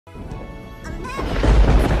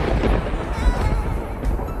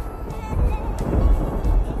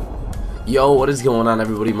Yo, what is going on,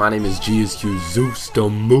 everybody? My name is GsQ Zeus the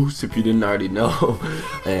Moose, if you didn't already know.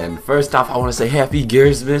 And first off, I want to say happy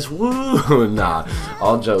Gearsmas. Woo! Nah,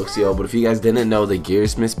 all jokes, yo. But if you guys didn't know, the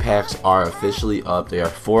Gearsmas packs are officially up. They are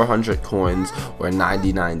 400 coins or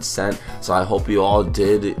 99 cents. So I hope you all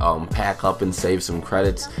did pack up and save some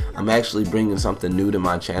credits. I'm actually bringing something new to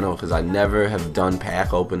my channel because I never have done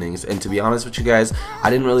pack openings. And to be honest with you guys, I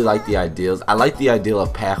didn't really like the ideas. I like the idea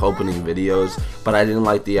of pack opening videos, but I didn't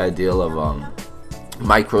like the idea of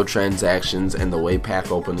microtransactions and the way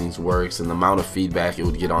pack openings works and the amount of feedback it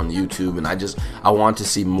would get on YouTube. And I want to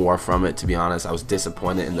see more from it. To be honest, I was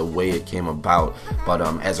disappointed in the way it came about, but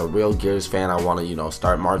as a real Gears fan, I want to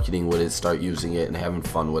start marketing with it, start using it and having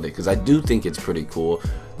fun with it, because I do think it's pretty cool.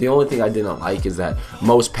 The only thing I didn't like is that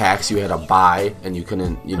most packs you had to buy and you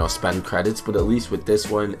couldn't spend credits, but at least with this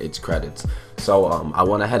one it's credits. So I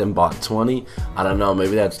went ahead and bought 20. I don't know,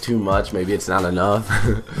 maybe that's too much, maybe it's not enough.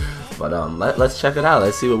 But let's check it out.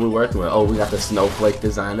 Let's see what we're working with. Oh, we got the snowflake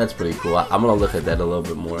design. That's pretty cool. I'm gonna look at that a little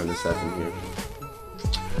bit more in a second here.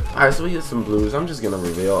 Alright, so we get some blues. I'm just gonna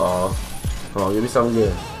reveal all. Come on, give me something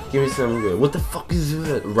good. Give me something good. What the fuck is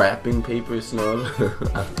that? Wrapping paper snub?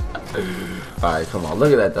 Alright, come on.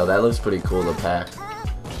 Look at that though. That looks pretty cool to pack.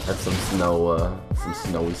 That's some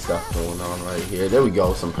snowy stuff going on right here. There we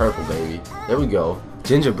go. Some purple, baby. There we go.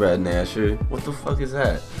 Gingerbread Nasher. What the fuck is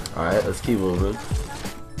that? Alright, let's keep moving.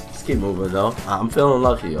 Keep moving though. I'm feeling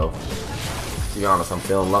lucky, yo. To be honest, I'm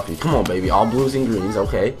feeling lucky. Come on, baby. All blues and greens.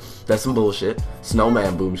 Okay, that's some bullshit.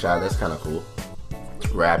 Snowman boom shot. That's kind of cool.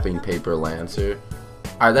 Wrapping paper lancer.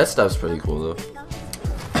 Alright, that stuff's pretty cool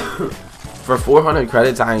though. For 400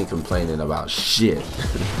 credits, I ain't complaining about shit.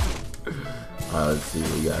 Alright, let's see.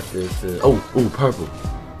 We got this. Oh, purple.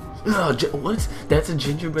 What? That's a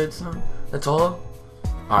gingerbread song? That's all?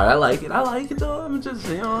 Alright, I like it. I like it though. I'm just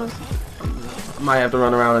being honest. I might have to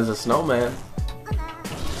run around as a snowman.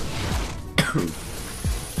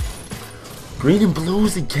 Green and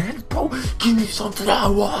blues again, bro. Give me something I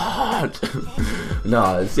want.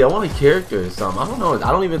 Nah, see, I want a character or something. I don't know.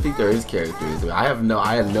 I don't even think there is characters. I had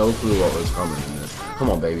no clue what was coming in this. Come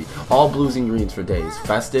on, baby. All blues and greens for days.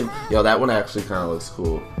 Festive. Yo, that one actually kind of looks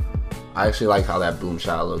cool. I actually like how that boom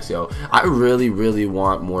shot looks, yo. I really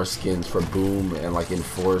want more skins for boom and like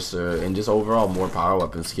enforcer and just overall more power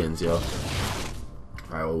weapon skins, yo.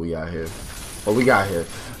 Alright, what we got here? What we got here?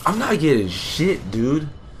 I'm not getting shit, dude.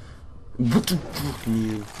 What the fuck,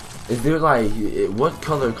 man? Is there like, what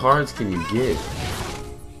color cards can you get?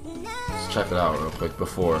 Let's check it out real quick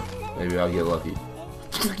before. Maybe I'll get lucky.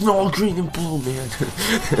 All green and blue, man.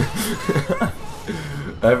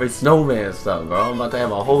 Every snowman stuff, bro. I'm about to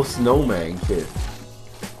have a whole snowman kit.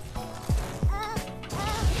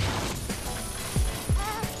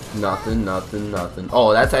 Nothing.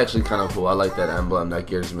 Oh, that's actually kind of cool. I like that emblem, that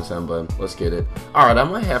Gearsmas emblem. Let's get it. Alright, I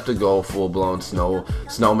might have to go full-blown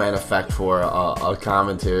snowman effect for a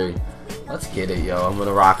commentary. Let's get it, yo. I'm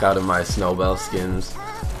gonna rock out in my Snowball skins.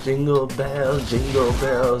 Jingle bell,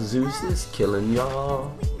 Zeus is killing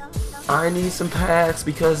y'all. I need some packs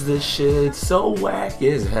because this shit's so whack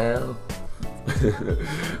as hell.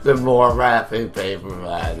 The more wrapping paper.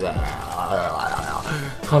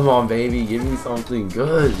 Come on, baby, give me something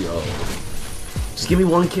good, yo. Just give me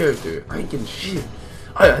one character. I ain't getting shit.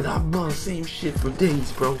 I've done the same shit for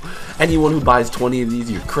days, bro. Anyone who buys 20 of these,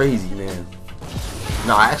 you're crazy, man.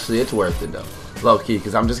 No, actually, it's worth it though. Low key,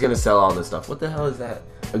 because I'm just gonna sell all this stuff. What the hell is that?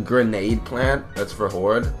 A grenade plant? That's for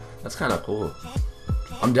Horde. That's kind of cool.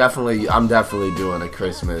 I'm definitely doing a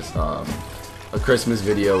Christmas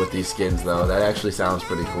video with these skins though. That actually sounds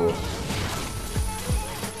pretty cool.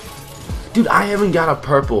 Dude, I haven't got a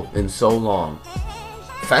purple in so long.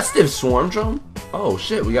 Festive Swarm Drum? Oh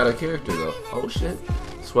shit, we got a character though. Oh shit.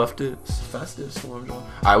 Festive Swarm Drum.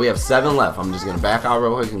 Alright, we have 7 left. I'm just gonna back out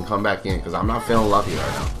real quick and come back in because I'm not feeling lucky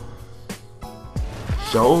right now.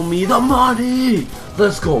 Show me the money!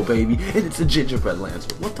 Let's go, baby. And it's a gingerbread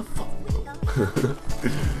lancer. What the fuck, bro?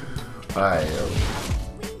 Alright, yo.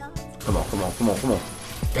 Come on.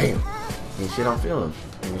 Damn. Ain't shit I'm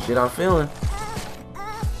feeling.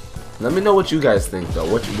 Let me know what you guys think though.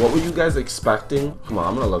 What were you guys expecting? Come on,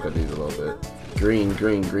 I'm gonna look at these a little bit. Green.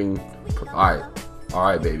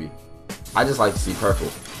 Alright, baby. I just like to see purple.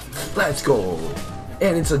 Let's go.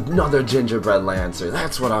 And it's another gingerbread lancer.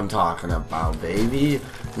 That's what I'm talking about, baby.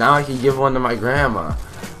 Now I can give one to my grandma.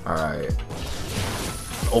 Alright.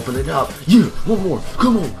 Open it up. Yeah, one more.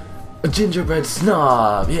 Come on. A gingerbread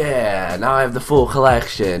snub. Yeah, now I have the full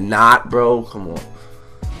collection. Not, bro. Come on.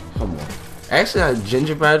 Actually,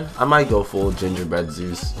 gingerbread. I might go full gingerbread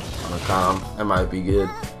Zeus on a com. That might be good.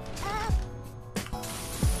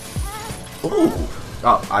 Ooh,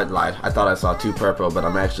 Oh, I lied. I thought I saw 2 purple, but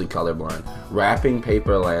I'm actually colorblind. Wrapping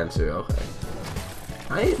paper Lancer. Okay.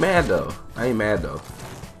 I ain't mad though. I ain't mad though.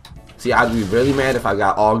 See, I'd be really mad if I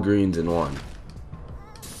got all greens in one.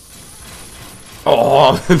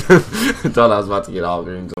 Oh, I thought I was about to get all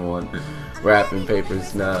greens in one. Wrapping paper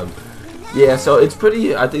snub. Yeah, so it's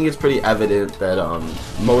pretty, I think it's pretty evident that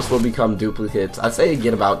most will become duplicates. I'd say you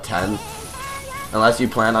get about 10. Unless you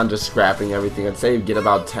plan on just scrapping everything, I'd say you get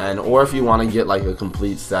about 10. Or if you want to get like a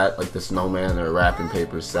complete set, like the snowman or wrapping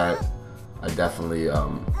paper set, I definitely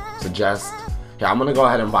suggest. Yeah, I'm gonna go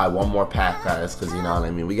ahead and buy one more pack, guys, because you know what I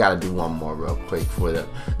mean. We gotta do one more real quick for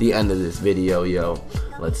the end of this video, yo.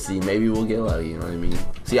 Let's see, maybe we'll get lucky. You know what I mean?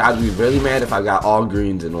 See, I'd be really mad if I got all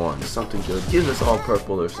greens in one. Something good. Give us all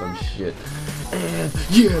purple or some shit. And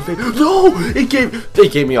yeah, baby. No, it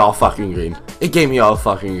gave me all fucking green. It gave me all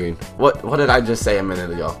fucking green. What did I just say a minute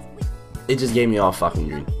ago? It just gave me all fucking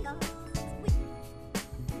green.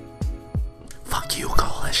 Fuck you,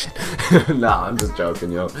 coalition. Nah, I'm just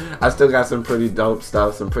joking, yo. I still got some pretty dope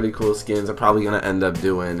stuff, some pretty cool skins. I'm probably gonna end up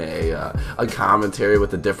doing a commentary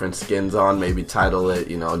with the different skins on. Maybe title it,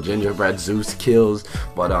 you know, Gingerbread Zeus kills.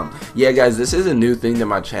 But yeah, guys, this is a new thing to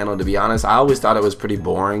my channel. To be honest, I always thought it was pretty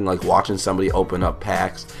boring, like watching somebody open up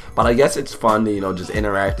packs. But I guess it's fun to, you know, just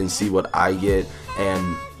interact and see what I get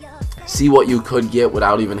and see what you could get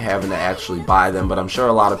without even having to actually buy them. But I'm sure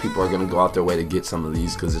a lot of people are going to go out their way to get some of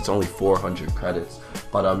these because it's only 400 credits.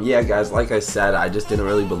 But yeah, guys, like I said, I just didn't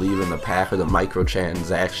really believe in the pack or the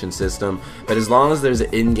microtransaction system. But as long as there's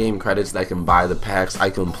in-game credits that can buy the packs, I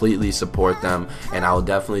completely support them, and I'll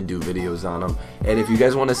definitely do videos on them. And if you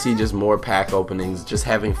guys want to see just more pack openings, just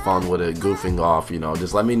having fun with it, goofing off, you know,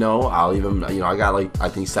 just let me know. I'll even, you know, I got like, I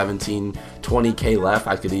think 20K left.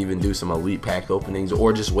 I could even do some elite pack openings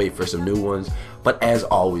or just wait for some new ones. But as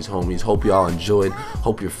always, homies, hope y'all enjoyed.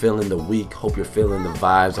 Hope you're feeling the week. Hope you're feeling the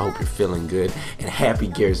vibes. I hope you're feeling good. And happy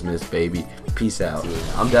Gearsmas, baby. Peace out.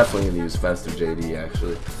 I'm definitely going to use Festive JD,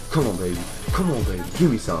 actually. Come on, baby. Come on, baby. Give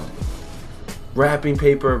me some. Wrapping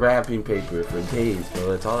paper for days, bro.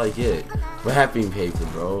 That's all I get. Wrapping paper,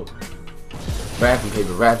 bro. Wrapping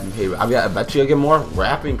paper. I bet you I get more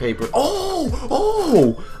wrapping paper.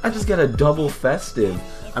 Oh! I just got a double festive.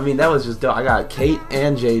 I mean, that was just dope. I got Kate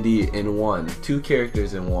and JD in one. 2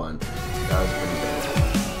 characters in one. That was pretty dope.